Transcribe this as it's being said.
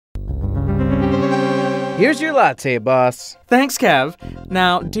Here's your latte, boss. Thanks, Kev.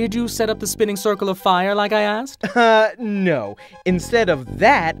 Now, did you set up the spinning circle of fire like I asked? No. Instead of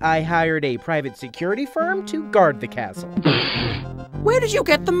that, I hired a private security firm to guard the castle. Where did you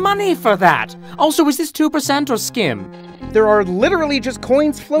get the money for that? Also, is this 2% or skim? There are literally just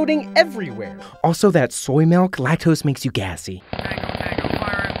coins floating everywhere. Also, that soy milk, lactose makes you gassy. Tango,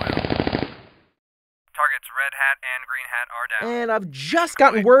 fire at will. Targets red hat and green hat are down. And I've just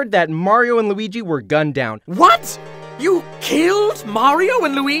gotten word that Mario and Luigi were gunned down. What? You killed Mario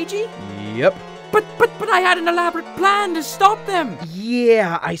and Luigi? Yep. But I had an elaborate plan to stop them.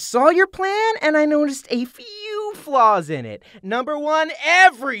 Yeah, I saw your plan and I noticed a few flaws in it. Number 1,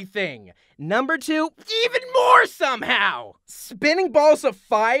 everything. Number 2, even more somehow. Spinning balls of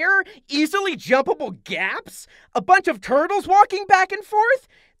fire, easily jumpable gaps, a bunch of turtles walking back and forth.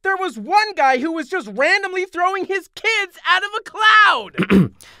 There was one guy who was just randomly throwing his kids out of a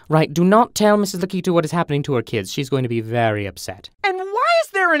cloud. Right, do not tell Mrs. Lakitu what is happening to her kids. She's going to be very upset. And why is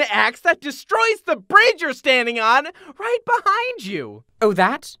there an axe that destroys the bridge you're standing on right behind you? Oh,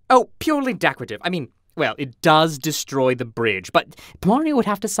 that? Oh, purely decorative. I mean, well, it does destroy the bridge, but Mario would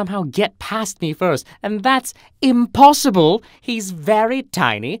have to somehow get past me first, and that's impossible. He's very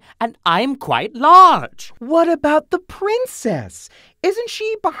tiny, and I'm quite large. What about the princess? Isn't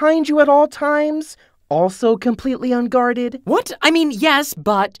she behind you at all times? Also completely unguarded? What? I mean, yes,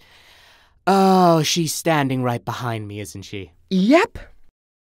 but... Oh, she's standing right behind me, isn't she? Yep.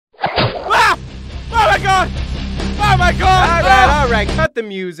 Ah! Oh my god! Oh my god! All right, cut the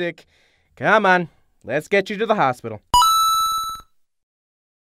music. Come on, let's get you to the hospital.